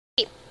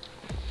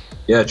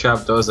Yeah,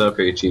 trapdoors are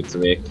pretty cheap to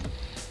make.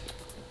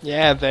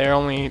 Yeah, they're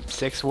only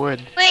 6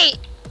 wood. Wait,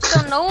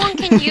 so no one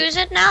can use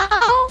it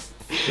now?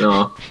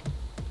 No,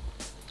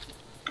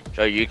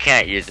 So you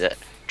can't use it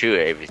to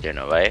everything,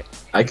 right?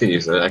 I could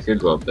use it. I could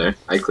go up there.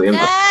 I claim it.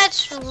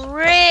 That's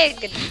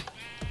rigged.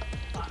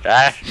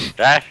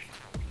 That's.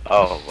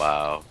 Oh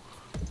wow,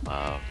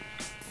 wow.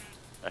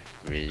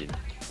 That's mean.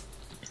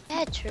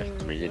 That's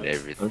Mean rigged.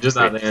 everything. I'm just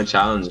out there in a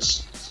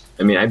challenge.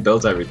 I mean, I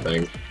built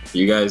everything.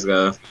 You guys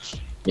gotta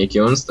make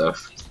your own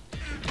stuff.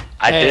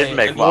 I Hey, did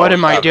make. what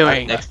am I stuff,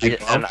 doing?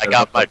 And I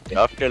got my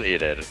stuff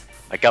deleted.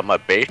 I got my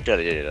base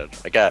deleted.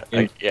 I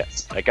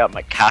got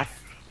my cat.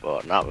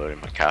 Well, not really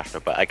my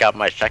castle, but I got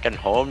my second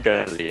home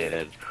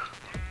deleted.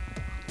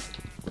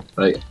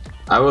 Like,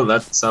 I will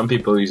let some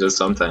people use it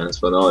sometimes,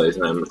 but not all the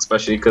time.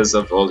 Especially because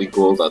of all the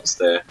gold that's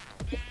there.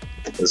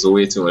 There's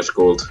way too much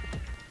gold.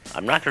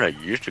 I'm not gonna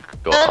use the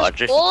gold. Does I'll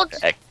just gold-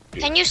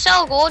 Can you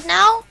sell gold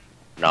now?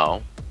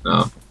 No.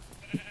 No.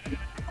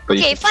 But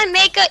Okay, if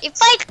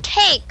I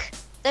take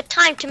the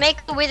time to make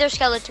a wither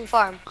skeleton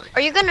farm,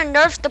 are you gonna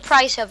nerf the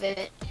price of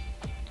it?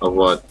 of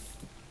what?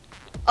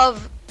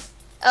 Of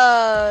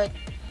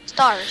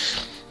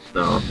stars.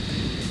 No.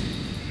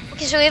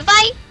 Okay, so if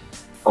I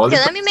All the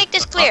okay, let me make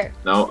this clear.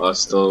 No, I'm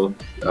just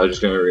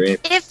gonna remain.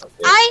 If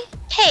I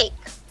take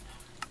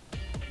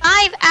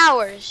 5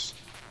 hours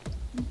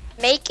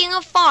making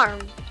a farm,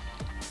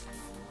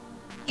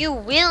 you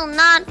will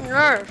not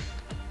nerf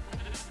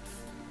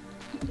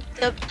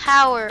the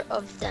power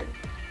of them,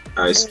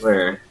 I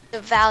swear.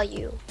 the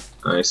value.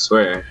 I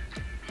swear.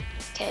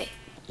 Okay.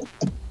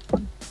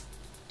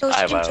 Those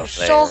I things will are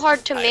say so it.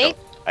 hard to make.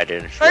 I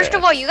didn't. First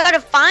of all, you gotta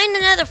find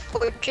another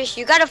fortress.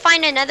 You gotta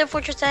find another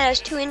fortress that has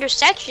 2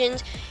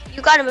 intersections.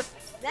 You gotta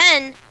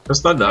then.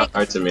 It's not that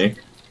hard to make.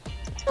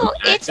 No,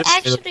 Yeah, it's just made a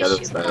actually ghetto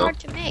super style. hard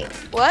to make.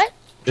 What?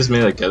 Just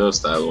made a ghetto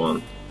style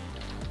one.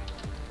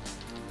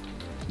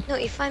 No,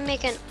 if I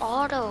make an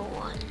auto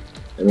one.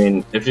 I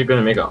mean, if you're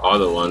gonna make an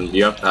auto one,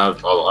 you have to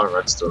have a lot of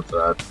redstone for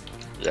that.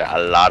 Yeah,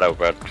 a lot of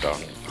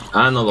redstone.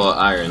 And a lot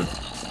of iron.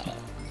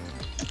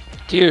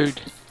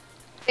 Dude,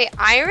 Wait,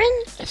 iron?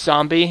 a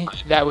zombie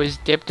that was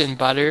dipped in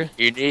butter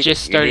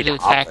just started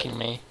attacking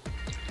me.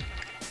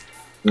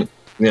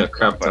 Yeah,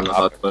 crap ton of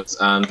outputs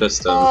and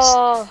pistons.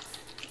 Oh,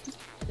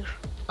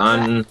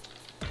 And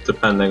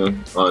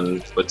depending on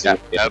what you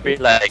That would be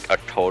like a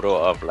total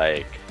of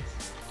like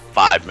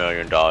 $5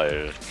 million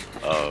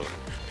of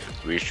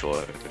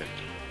resources.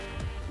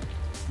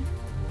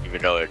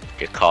 Even though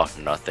it costs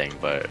nothing,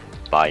 but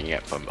buying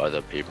it from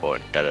other people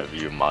instead of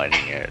you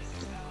mining it.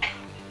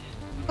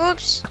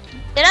 oops.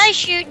 Did I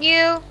shoot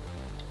you?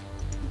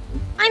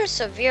 I'm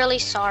severely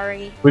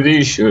sorry. Who do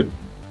you shoot?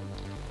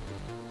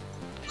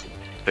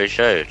 Pretty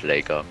sure it's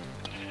Lego.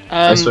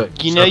 That's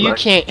what- You know so you like-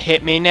 can't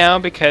hit me now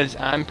because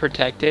I'm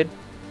protected.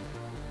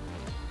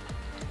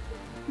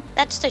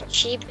 That's the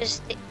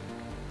cheapest thing.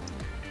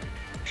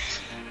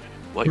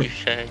 What you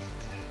say?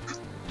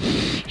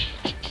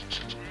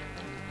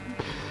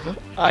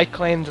 I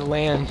claimed the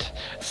land,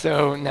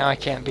 so now I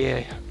can't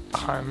be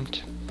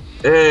harmed.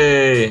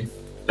 Hey!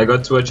 I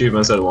got 2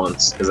 achievements at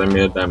once because I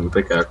made a diamond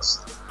pickaxe.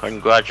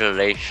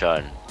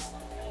 Congratulations.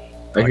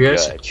 I Oh, get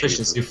yeah,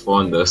 efficiency 4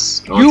 on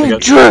this. I want to You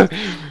get- jerk!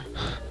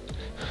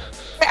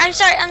 Wait,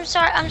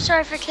 I'm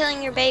sorry for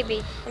killing your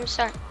baby. I'm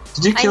sorry.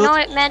 Did you I kill know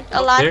it? it meant a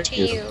How lot dare to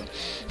you. you.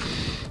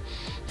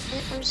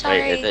 I'm sorry.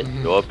 Wait, is it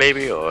your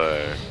baby or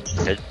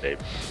his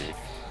baby?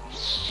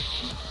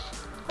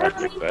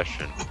 That's the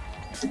question.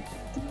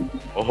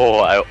 Oh,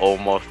 I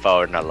almost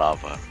fell in the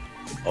lava.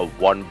 A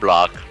 1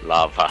 block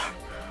lava.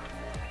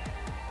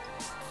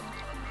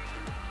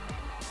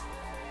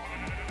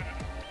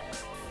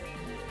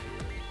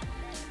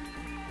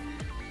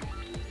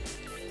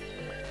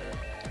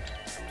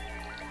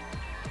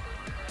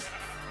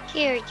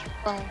 Here you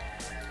go.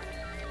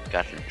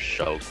 Gotten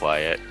so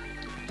quiet.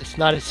 It's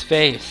not his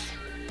face.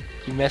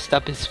 You messed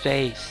up his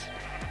face.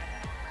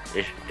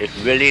 It's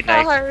really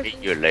nice to Sorry. meet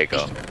you,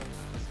 Lego.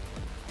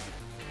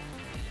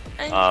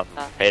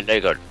 Hey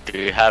Lego, do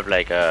you have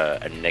like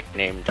a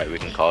nickname that we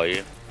can call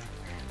you?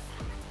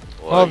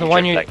 Or Well, the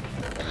one just, you-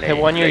 like, The name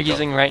one you're Lego?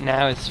 using right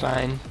now is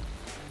fine.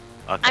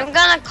 Okay. I'm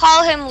gonna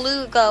call him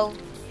Lugo.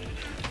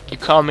 You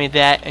call me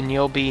that and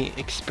you'll be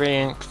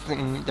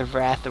experiencing the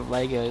wrath of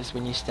Legos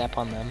when you step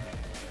on them.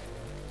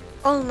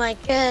 Oh my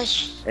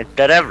gosh.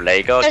 Instead of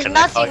Lego, There's can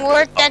I call nothing you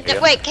worse than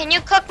Sophia? wait, can you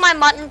cook my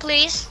mutton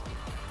please?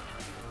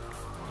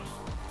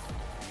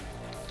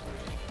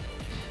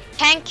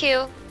 Thank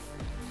you.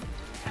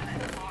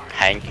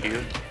 Thank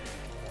you.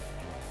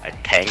 I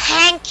thank you.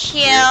 Thank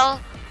you.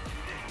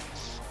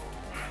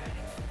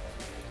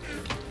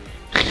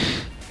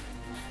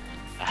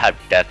 I have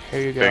Death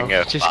Here you go.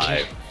 Bringer Just 5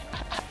 kidding.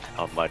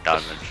 on my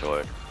diamond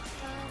sword.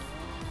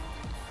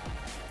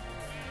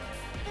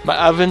 My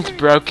oven's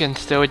broken,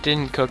 so it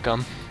didn't cook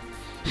them.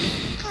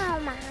 Oh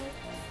my.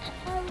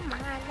 Oh my.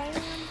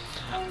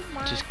 Oh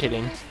my. Just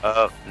kidding.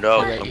 Oh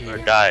no, Right I'm here.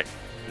 gonna die.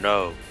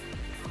 No,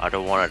 I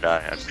don't wanna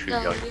die. I'm too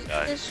young to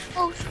die. It's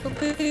supposed to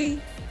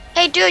be.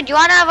 Hey dude, you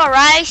wanna have a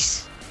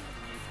rice?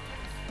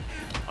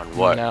 On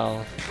what?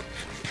 No.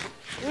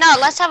 No,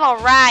 let's have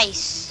a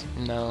rice.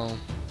 No.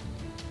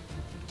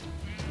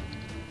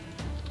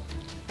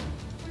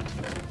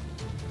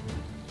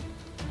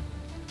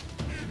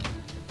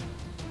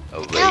 A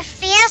Look how race?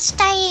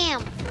 fast I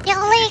am. You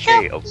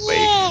say Lego a kid.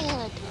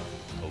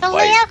 A The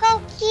white?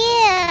 Lego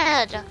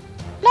kid.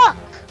 Look.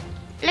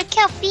 Look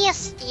how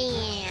fast I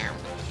am.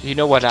 You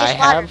know what Look I at this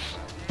water. have?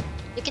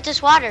 Look at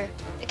this water.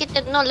 Look at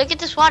the look at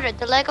this water.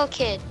 The Lego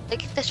kid.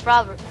 Look at this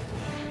Robert.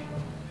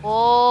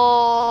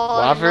 Oh,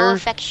 no Waver?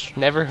 affection.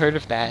 Never heard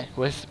of that.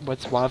 What's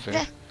Waver?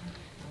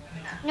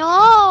 No,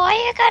 why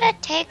you gotta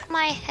take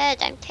my head?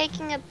 I'm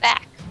taking it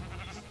back.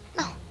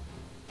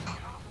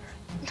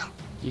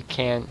 You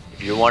can't.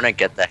 If you want to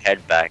get the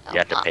head back, you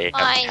have to pay him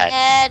my $10.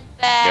 head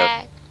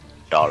back.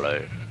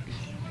 That's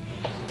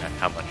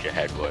how much your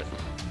head was.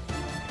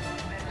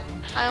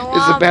 I There's a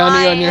want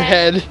bounty my on your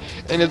head,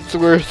 and it's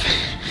worth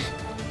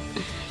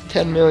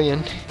 10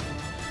 million.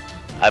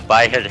 I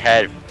buy his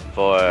head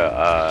for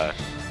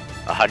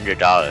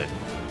 $100.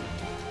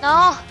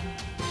 No,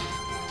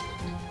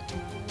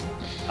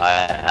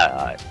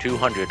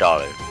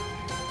 $200.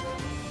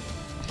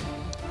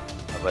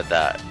 How about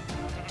that?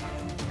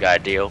 Got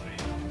a deal?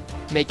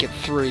 Make it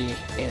 3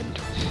 and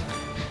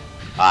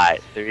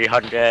Alright,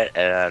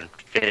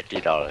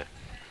 $350.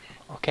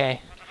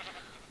 okay.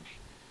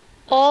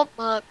 oh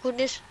my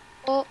goodness.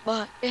 Oh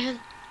my god.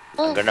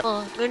 Oh I'm gonna-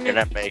 my goodness.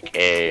 gonna make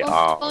a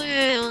Oh,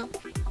 yeah.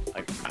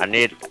 I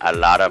need a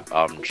lot of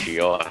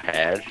Geo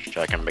heads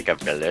so I can make a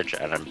village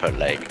and then put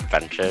like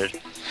fences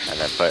and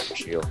then put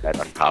Geo head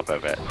on top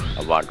of it.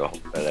 I want the whole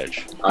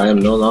village. I am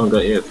no longer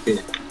AFK.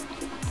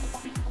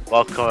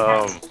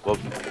 Welcome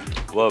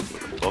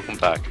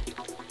back.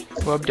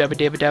 Wub dubba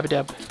dabba dabba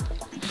dub.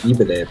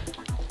 Weebadab.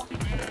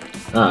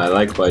 Ah, I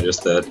like what I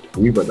just said.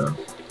 Weebada.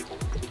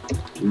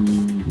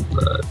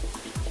 Weebada.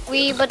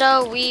 Weebada,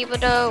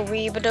 weebada,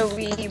 weebada,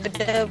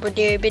 weebada,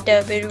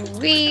 weebada,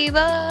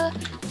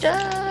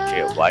 weebada.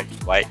 Geo, why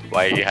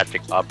you have to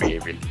copy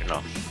everything, you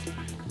know?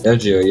 Yeah,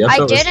 Gio, you have I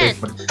to always didn't.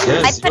 take my-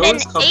 Yes, I you put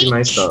always an copy my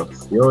H. stuff.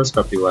 You always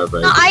copy whatever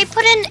No, I I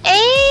put an A.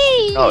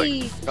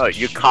 No,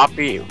 you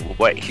copy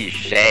what he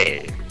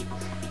say.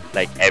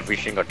 Like every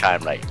single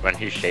time, like when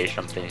he says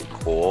something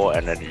cool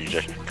and then you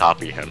just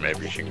copy him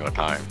every single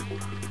time.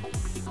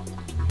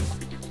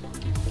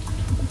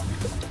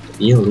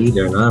 Be a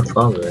leader, not a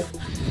follower.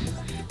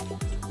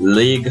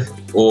 League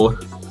or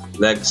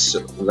legs,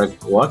 like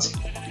what?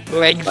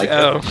 Legs. Like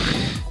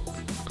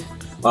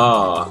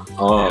Oh.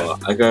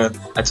 I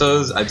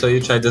told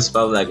you tried to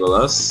spell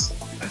Legolas.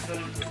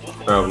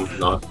 No,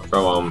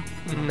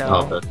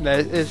 okay.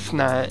 that it's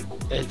not.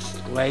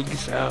 It's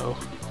legs. Oh.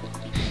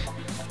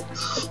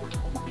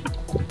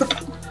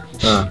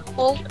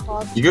 Oh,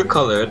 God. You could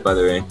color it, by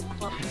the way.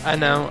 I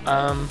know.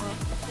 I'm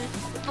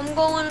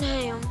going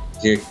ham.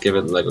 You could give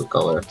it Lego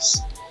colors.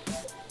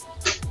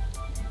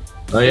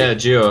 Oh yeah,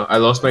 Gio, I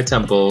lost my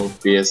temple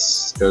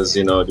because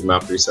you know the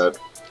map reset.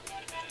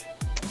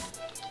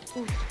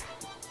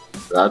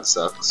 That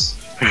sucks.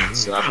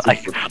 So I have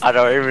to I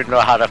don't even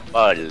know how to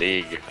spell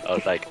league. I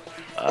was like,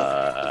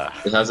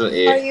 it has an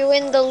Are A. you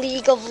in the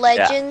League of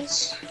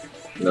Legends?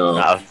 No.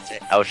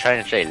 I was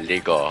trying to say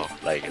legal,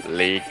 like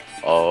league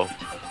of.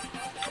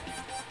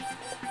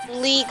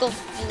 League of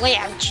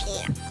Legends.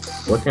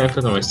 What can I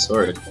put on my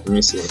sword? Let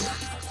me see.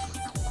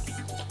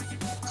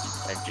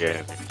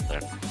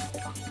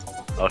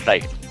 I was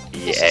like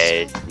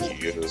E-A-U-E-A-E.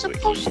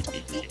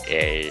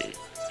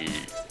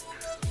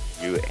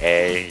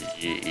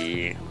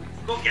 U-A-E-E.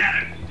 Look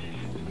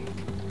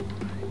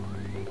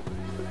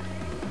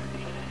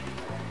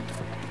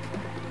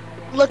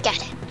at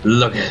it.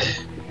 Look at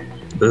it.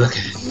 Look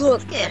at it.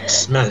 Look at it.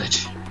 Smell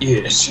it.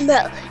 Eat it.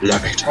 Smell it.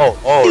 Love it.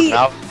 Oh,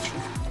 now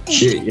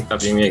Shit, you're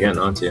copying me again,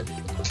 aren't you?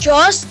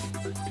 Just.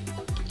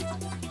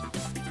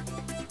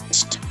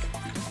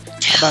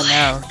 How about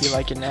now? Do you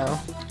like it now?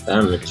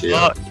 Damn it,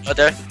 Gio.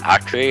 there's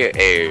actually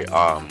a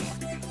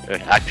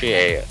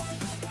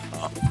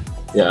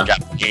Yeah.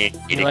 Japanese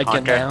eating like it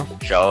contest now?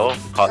 show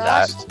called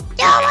that. Just do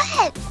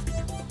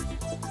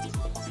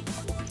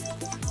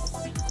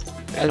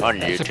it. On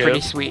That's a YouTube?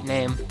 pretty sweet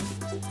name.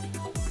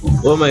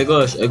 Oh my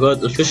gosh, I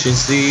got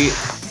efficiency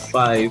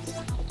 5.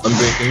 I'm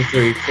breaking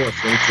 3,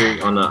 forcing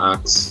 3 on an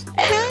axe.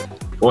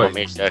 Boy. For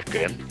me, that's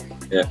good.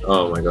 Yeah.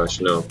 Oh my gosh,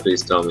 no!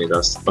 Please tell me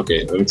that's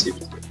okay. Let me see.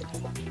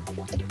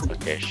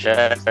 Okay,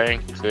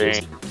 sharing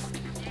screen.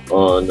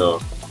 Oh no.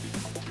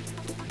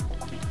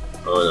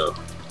 Oh no.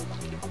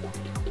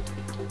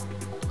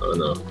 Oh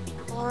no.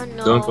 Oh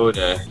no. Don't go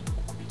there.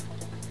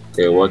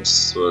 Okay, what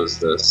was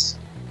this?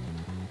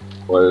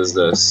 What is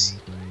this?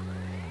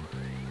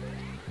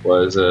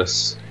 What is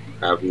this?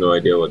 I have no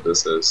idea what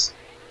this is.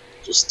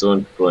 Just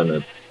don't go in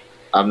it.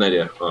 I have no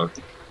idea. Oh.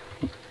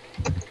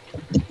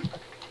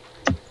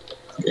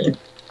 Okay.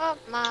 Oh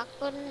my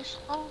goodness.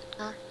 Oh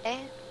my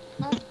damn.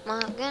 Oh my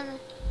goodness.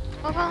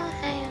 Oh my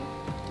hand.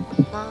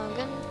 Oh my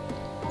goodness.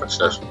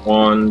 Slash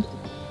wand.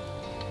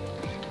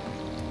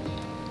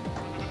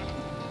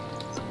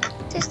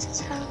 This is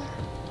how.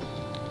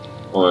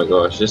 Oh my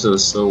gosh, this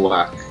is so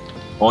whack.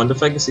 I wonder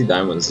if I can see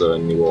diamonds though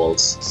in the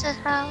walls. So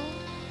how?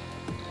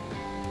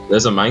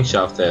 There's a mine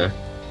shaft there.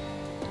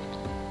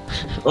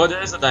 Oh,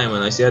 there is a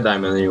diamond. I see a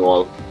diamond in the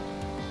wall.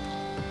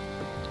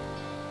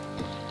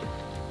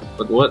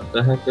 But what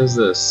the heck is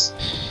this?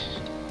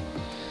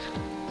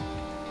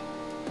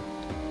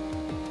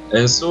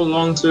 And it's so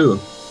long too.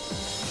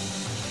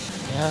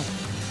 Yeah.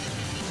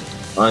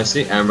 Oh, I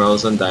see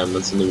emeralds and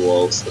diamonds in the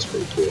walls. That's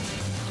pretty cool.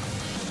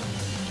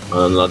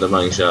 And another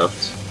mine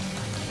shaft.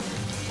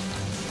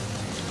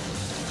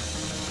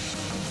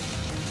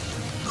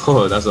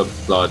 Oh, that's a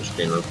large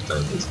chain of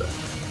diamonds there.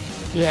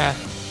 Yeah.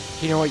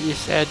 You know what you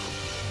said?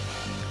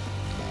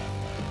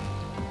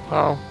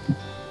 Well,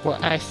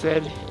 what I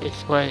said is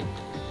what...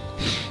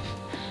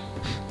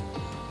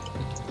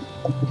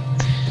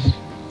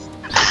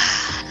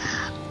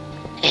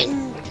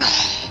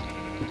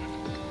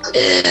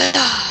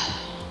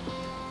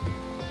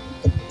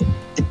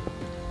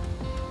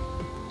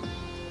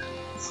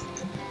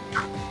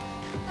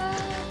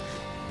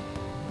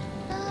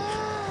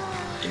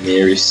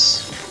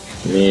 Mary's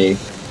me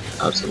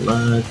have some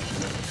mud.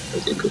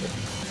 Okay, cool.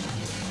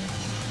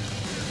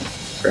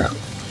 Crap.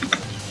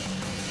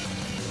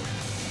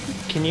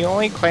 Can you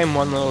only claim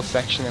one little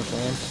section of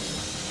land?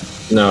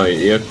 No,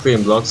 your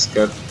claim blocks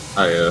get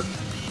higher.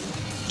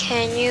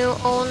 Can you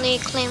only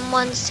claim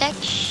one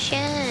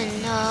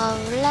section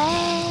of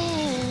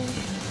land?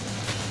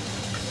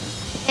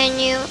 Can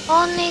you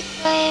only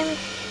claim?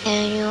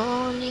 Can you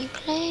only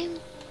claim?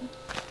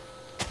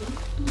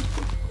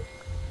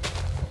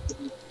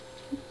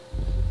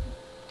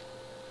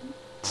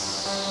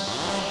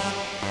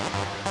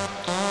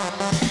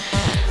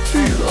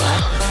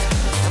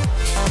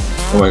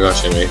 Oh my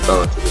gosh, I nearly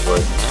fell into the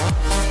void.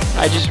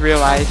 I just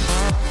realized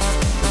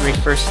when we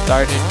first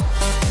started,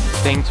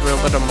 things were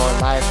a little more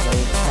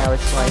lively. Now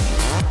it's like,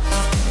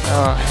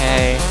 oh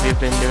hey, we've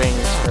been doing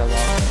this for a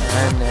long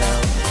time now.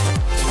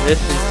 This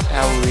is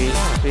how we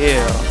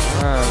feel.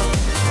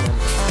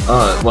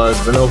 Oh, well,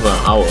 it's been over an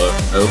hour.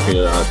 I hope you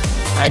know that.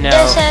 I know.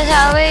 This is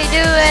how we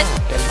do it.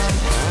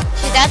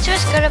 See, that's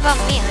what's good about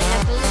me. I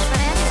never lose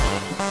my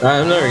energy.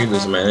 I'm not really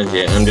losing my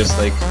energy. I'm just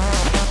like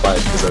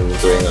quiet because I'm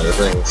doing other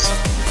things.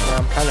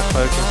 I'm kind of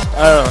focused.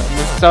 Oh,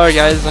 sorry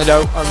guys,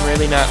 I'm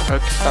really not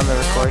focused on the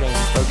recording.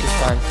 I'm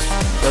focused on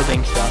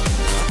building stuff.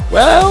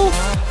 Well,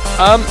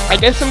 I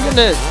guess I'm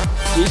gonna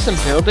do some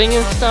building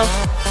and stuff,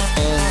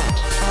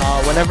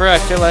 and whenever I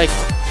feel like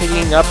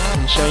picking up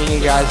and showing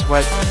you guys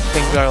what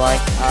things are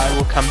like, I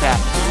will come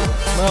back to you.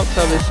 Well,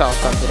 so this all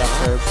sums it up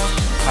for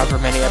however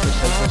many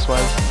episodes this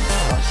was.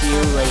 I'll see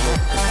you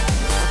later.